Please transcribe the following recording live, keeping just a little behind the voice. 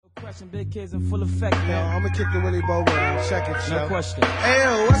question, big kids in full effect, man. I'ma kick the Willie Bow round. Check it, No yo. question. Hey,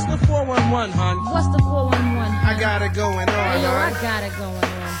 yo, what's the 411, hon? What's the 411? I got it going on, Hey, yo, I hon. got it going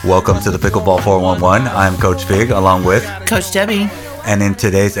on. Welcome to the Pickleball 411. I'm Coach Fig along with Coach Debbie. and in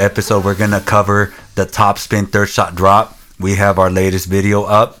today's episode we're going to cover the top spin third shot drop. We have our latest video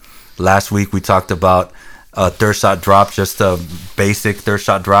up. Last week we talked about third shot drop, just a basic third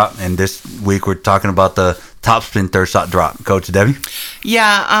shot drop, and this week we're talking about the top spin third shot drop. Coach Debbie?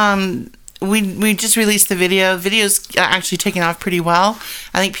 Yeah, we just released the video. Video's actually taken off pretty well.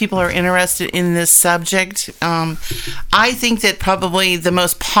 I think people are interested in this subject. I think that probably the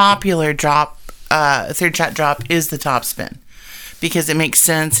most popular drop, third shot drop, is the top spin, because it makes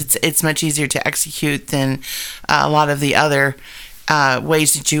sense. It's much easier to execute than a lot of the other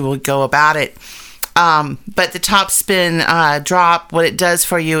ways that you would go about it. But the top spin drop, what it does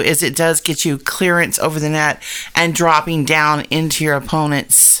for you is it does get you clearance over the net and dropping down into your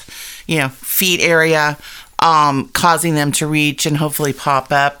opponent's, feet area, causing them to reach and hopefully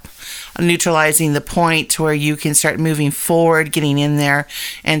pop up, neutralizing the point to where you can start moving forward, getting in there,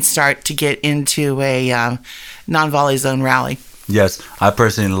 and start to get into a non-volley zone rally. Yes, I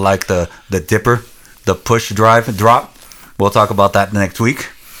personally like the dipper, the push drive drop. We'll talk about that next week.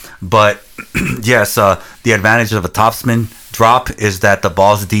 But yes, the advantage of a topspin drop is that the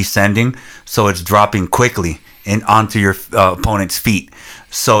ball's descending, so it's dropping quickly onto your opponent's feet.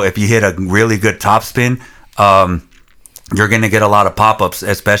 So if you hit a really good topspin, you're going to get a lot of pop-ups,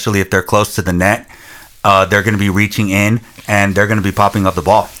 especially if they're close to the net. They're going to be reaching in, and they're going to be popping up the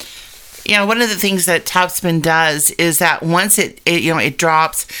ball. One of the things that topspin does is that once it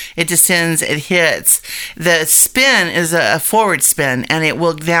drops, it descends, it hits. The spin is a forward spin, and it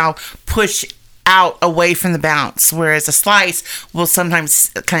will now push out away from the bounce, whereas a slice will sometimes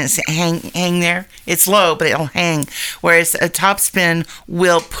kind of hang there. It's low, but it'll hang, whereas a topspin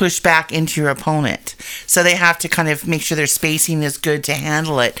will push back into your opponent. So they have to kind of make sure their spacing is good to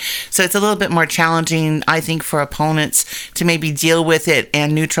handle it. So it's a little bit more challenging, I think, for opponents to maybe deal with it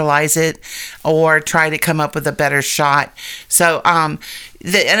and neutralize it, or try to come up with a better shot. So, and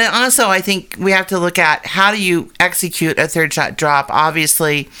also I think we have to look at, how do you execute a third shot drop?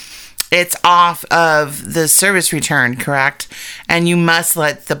 Obviously, it's off of the service return, correct? And you must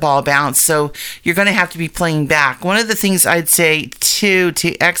let the ball bounce. So you're going to have to be playing back. One of the things I'd say, too,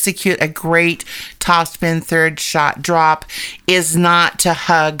 to execute a great topspin third shot drop is not to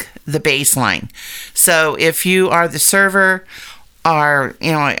hug the baseline. So if you are the server or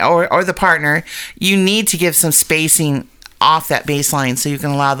the partner, you need to give some spacing off that baseline so you can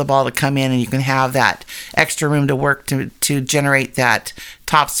allow the ball to come in and you can have that extra room to work to generate that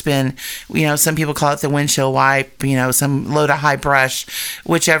top spin. Some people call it the windshield wipe, some low to high brush,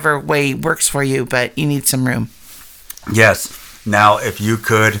 whichever way works for you, but you need some room. Yes. Now, if you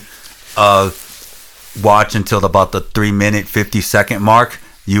could watch until about the 3-minute 50-second mark,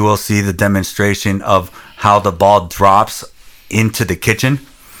 you will see the demonstration of how the ball drops into the kitchen.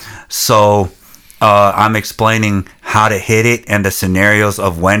 So I'm explaining how to hit it and the scenarios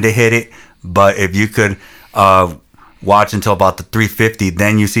of when to hit it. But if you could watch until about the 350,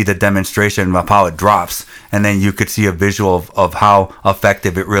 then you see the demonstration of how it drops. And then you could see a visual of how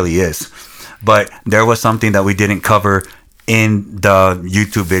effective it really is. But there was something that we didn't cover in the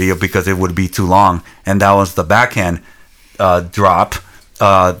YouTube video because it would be too long. And that was the backhand drop,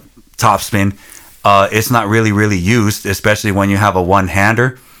 top spin. It's not really used, especially when you have a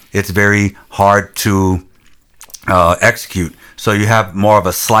one-hander. It's very hard to execute. So you have more of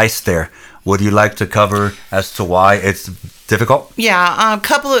a slice there. Would you like to cover as to why it's difficult? Yeah,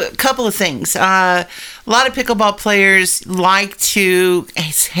 couple of things. A lot of pickleball players like to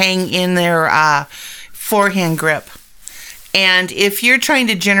hang in their forehand grip. And if you're trying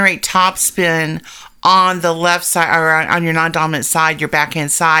to generate topspin on the left side, or on your non-dominant side, your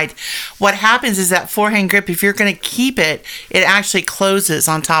backhand side, what happens is that forehand grip, if you're going to keep it, it actually closes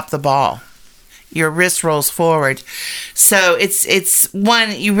on top of the ball. Your wrist rolls forward. So it's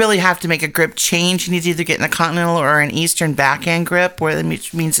one, you really have to make a grip change. You need to either get in a continental or an eastern backhand grip,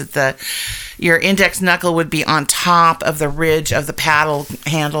 which means that your index knuckle would be on top of the ridge of the paddle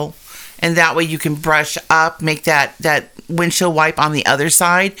handle. And that way you can brush up, make that windshield wipe on the other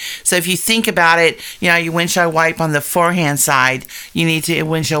side. So if you think about it, you windshield wipe on the forehand side, you need to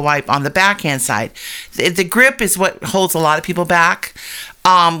windshield wipe on the backhand side. The grip is what holds a lot of people back.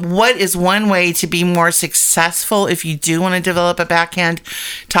 What is one way to be more successful if you do want to develop a backhand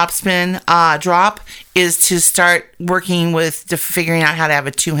topspin drop is to start working with figuring out how to have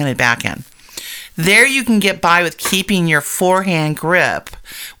a two-handed backhand. There you can get by with keeping your forehand grip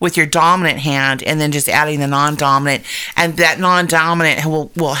with your dominant hand and then just adding the non-dominant. And that non-dominant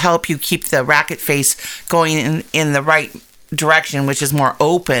will help you keep the racket face going in the right direction, which is more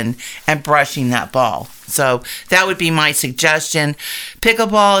open, and brushing that ball. So that would be my suggestion.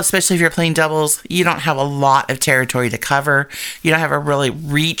 Pickleball, especially if you're playing doubles, you don't have a lot of territory to cover. You don't have a really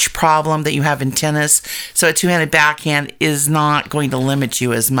reach problem that you have in tennis. So a two-handed backhand is not going to limit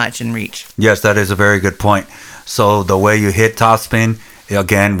you as much in reach. Yes, that is a very good point. So the way you hit topspin,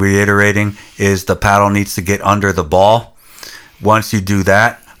 again, reiterating, is the paddle needs to get under the ball. Once you do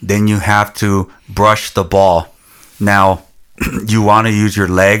that, then you have to brush the ball. Now, you want to use your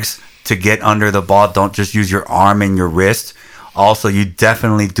legs to get under the ball. Don't just use your arm and your wrist. Also, you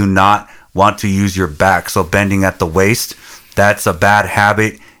definitely do not want to use your back. So bending at the waist, that's a bad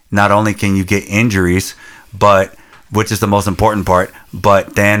habit. Not only can you get injuries, but which is the most important part,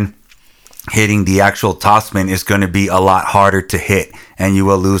 but then hitting the actual topspin is going to be a lot harder to hit, and you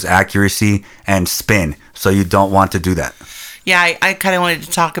will lose accuracy and spin. So you don't want to do that. Yeah, I kind of wanted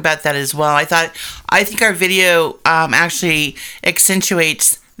to talk about that as well. I think our video actually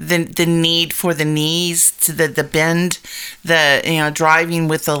accentuates the need for the knees, to the bend, driving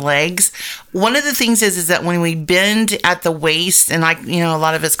with the legs. One of the things is that when we bend at the waist, and a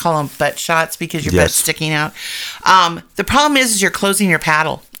lot of us call them butt shots because your butt's sticking out. The problem is you're closing your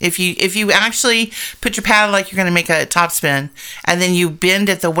paddle. If you actually put your paddle like you're going to make a topspin, and then you bend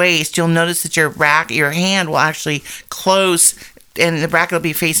at the waist, you'll notice that your hand will actually close, and the racket will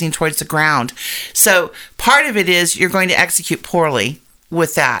be facing towards the ground. So part of it is you're going to execute poorly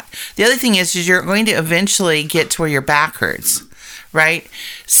with that. The other thing is you're going to eventually get to where your back hurts, right?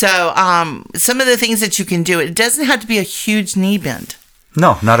 So some of the things that you can do, it doesn't have to be a huge knee bend.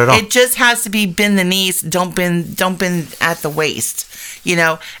 No, not at all. It just has to be bend the knees, don't bend at the waist,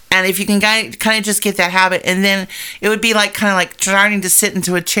 And if you can kind of just get that habit, and then it would be like starting to sit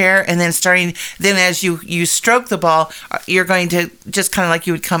into a chair, and then as you stroke the ball, you're going to just kind of like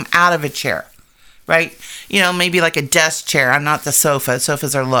you would come out of a chair. Right? Maybe like a desk chair. I'm not the sofa.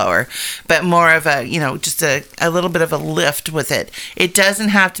 Sofas are lower, but more of a, just a little bit of a lift with it. It doesn't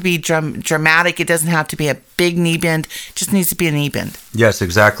have to be dramatic. It doesn't have to be a big knee bend. It just needs to be a knee bend. Yes,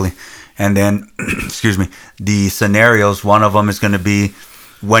 exactly. And then, excuse me, the scenarios, one of them is going to be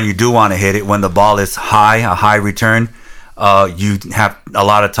when you do want to hit it, when the ball is high, a high return, you have a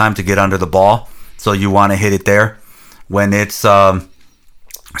lot of time to get under the ball. So you want to hit it there. When it's,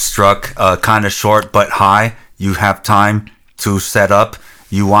 struck kind of short but high, you have time to set up.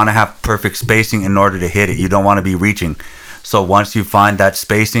 You want to have perfect spacing in order to hit it. You don't want to be reaching. So once you find that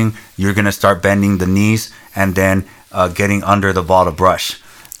spacing, you're going to start bending the knees and then getting under the ball to brush.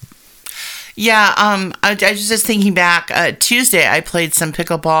 Yeah, I was just thinking back. Tuesday, I played some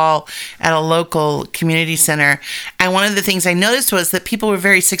pickleball at a local community center, and one of the things I noticed was that people were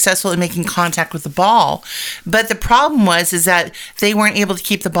very successful in making contact with the ball, but the problem was that they weren't able to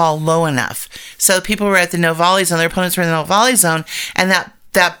keep the ball low enough. So people were at the no volley zone, their opponents were in the no volley zone, and that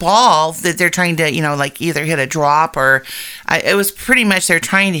ball that they're trying to, either hit a drop or it was pretty much they're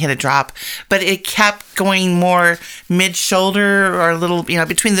trying to hit a drop, but it kept going more mid-shoulder or a little,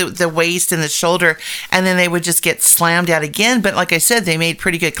 between the waist and the shoulder, and then they would just get slammed out again. But like I said, they made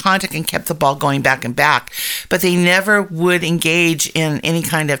pretty good contact and kept the ball going back and back, but they never would engage in any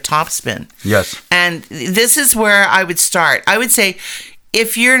kind of topspin. Yes. And this is where I would start. I would say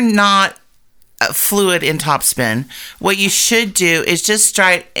if you're not fluid in topspin, what you should do is just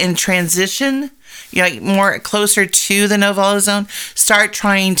start in transition, more closer to the no volley zone. Start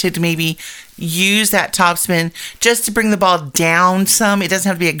trying to maybe use that topspin just to bring the ball down some. It doesn't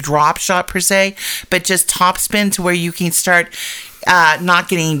have to be a drop shot per se, but just topspin to where you can start not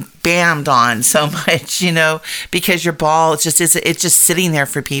getting bammed on so much, because your ball it's just sitting there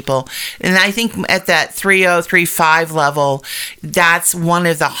for people. And I think at that 3-0, 3-5 level, that's one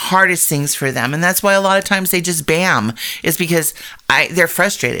of the hardest things for them. And that's why a lot of times they just bam, is because they're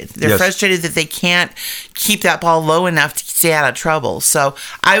frustrated. They're frustrated that they can't keep that ball low enough to stay out of trouble. So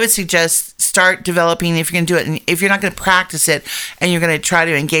I would suggest start developing, if you're going to do it, and if you're not going to practice it and you're going to try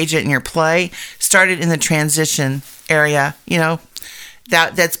to engage it in your play, start it in the transition area,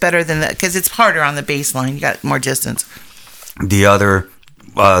 that's better than that, because it's harder on the baseline. You got more distance. The other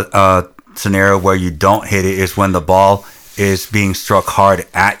scenario where you don't hit it is when the ball is being struck hard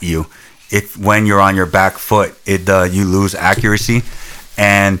at you. When you're on your back foot, you lose accuracy,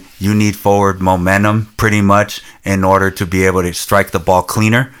 and you need forward momentum pretty much in order to be able to strike the ball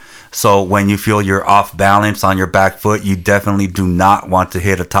cleaner. So when you feel you're off balance on your back foot, you definitely do not want to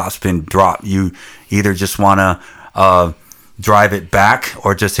hit a topspin drop. You either just want to drive it back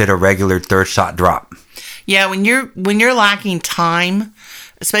or just hit a regular third shot drop. Yeah, when you're lacking time,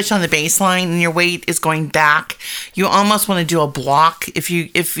 especially on the baseline, and your weight is going back, you almost want to do a block if you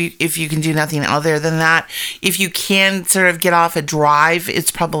can do nothing other than that. If you can sort of get off a drive,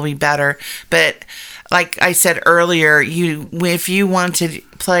 it's probably better. But like I said earlier, if you want to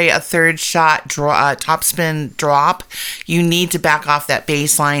play a third shot topspin drop, you need to back off that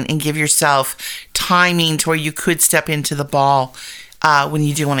baseline and give yourself timing to where you could step into the ball when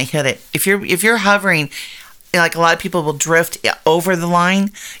you do want to hit it. If you're hovering, like a lot of people will drift over the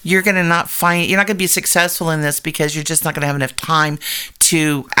line, you're not going to be successful in this because you're just not going to have enough time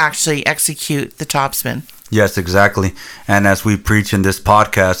to actually execute the topspin. Yes, exactly. And as we preach in this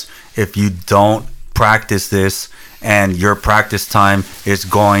podcast, if you don't practice this and your practice time is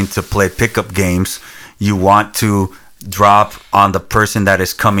going to play pickup games, you want to drop on the person that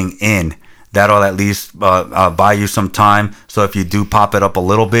is coming in. That'll at least buy you some time. So if you do pop it up a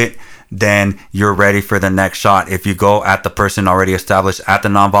little bit, then you're ready for the next shot. If you go at the person already established at the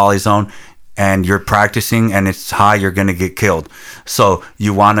non-volley zone and you're practicing and it's high, you're going to get killed. So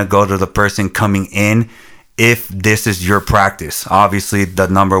you want to go to the person coming in if this is your practice. Obviously, the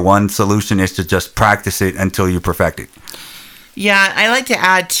number one solution is to just practice it until you perfect it. Yeah, I like to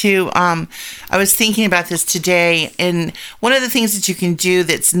add too, I was thinking about this today, and one of the things that you can do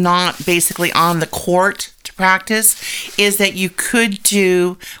that's not basically on the court to practice is that you could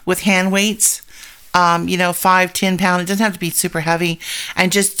do with hand weights, 5-10 pound. It doesn't have to be super heavy,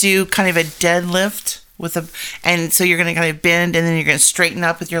 and just do kind of a deadlift and so you're going to kind of bend and then you're going to straighten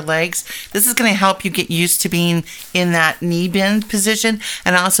up with your legs. This is going to help you get used to being in that knee bend position,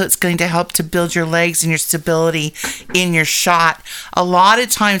 and also it's going to help to build your legs and your stability in your shot. A lot of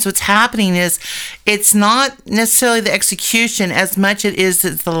times what's happening is it's not necessarily the execution as much it is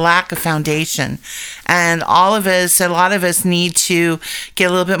the lack of foundation. And a lot of us need to get a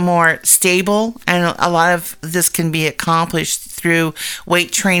little bit more stable, and a lot of this can be accomplished through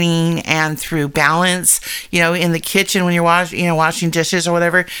weight training and through balance. In the kitchen when you're washing dishes or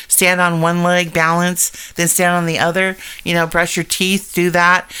whatever, stand on one leg, balance, then stand on the other. Brush your teeth, do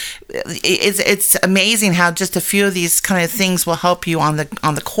that. It's amazing how just a few of these kind of things will help you on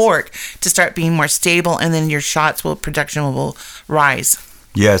the court to start being more stable, and then your production will rise.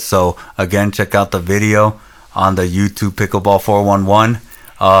 Yes, so again, check out the video on the YouTube Pickleball 411.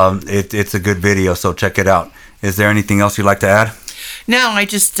 It's a good video, so check it out. Is there anything else you'd like to add? No, I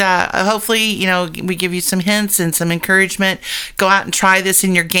just hopefully we give you some hints and some encouragement. Go out and try this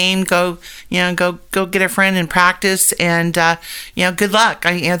in your game. Go get a friend and practice, and good luck.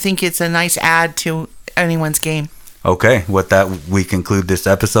 I think it's a nice add to anyone's game. Okay, with that, we conclude this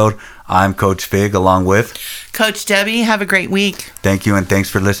episode. I'm Coach Fig along with Coach Debbie. Have a great week. Thank you, and thanks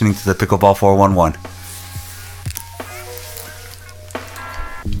for listening to the Pickleball 411.